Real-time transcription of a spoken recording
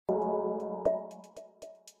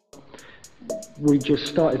we just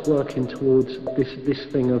started working towards this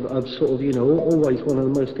thing of sort of, you know, always one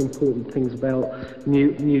of the most important things about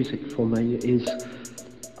music for me is,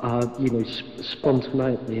 you know,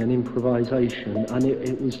 spontaneity and improvisation, and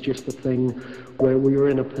it was just a thing where we were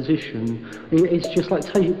in a position. It's just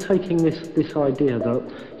like taking this idea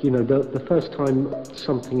that, you know, the first time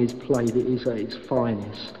something is played, it is at its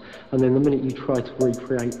finest, and then the minute you try to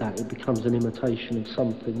recreate that, it becomes an imitation of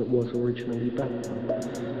something that was originally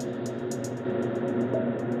better.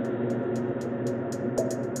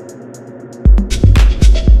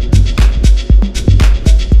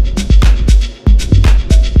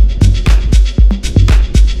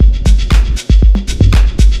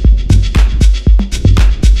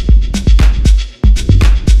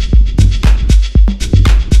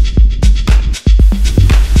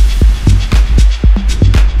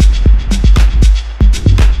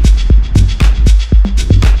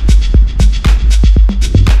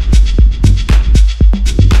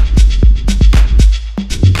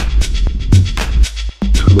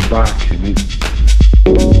 Back in it.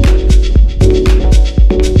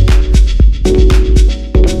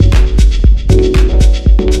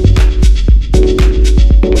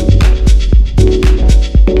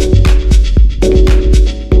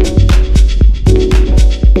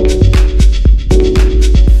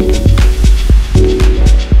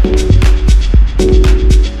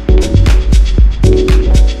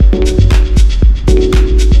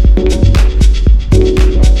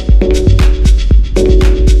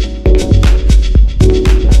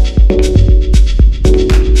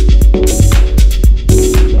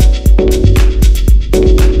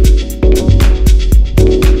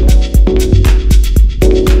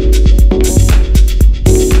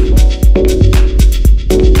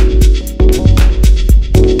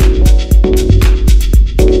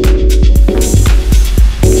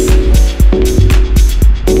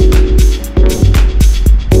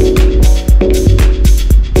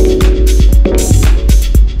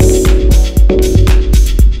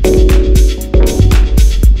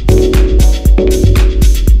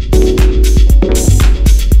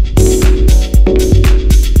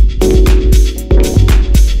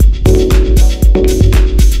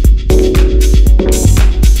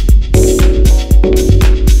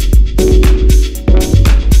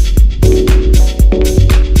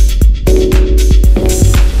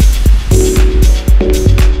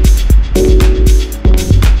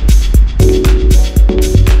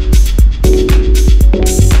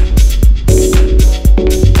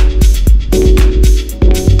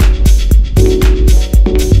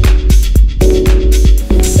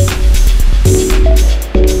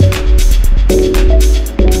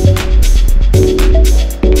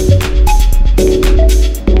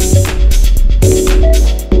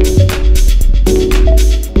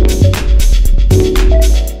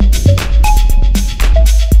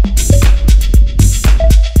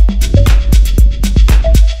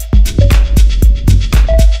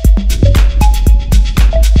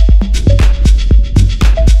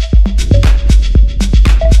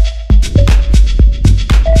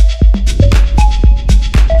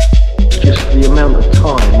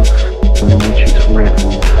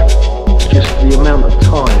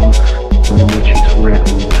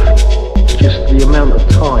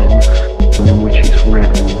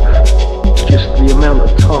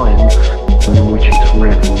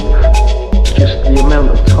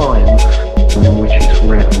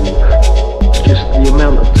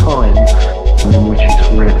 In which it's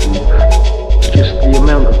written.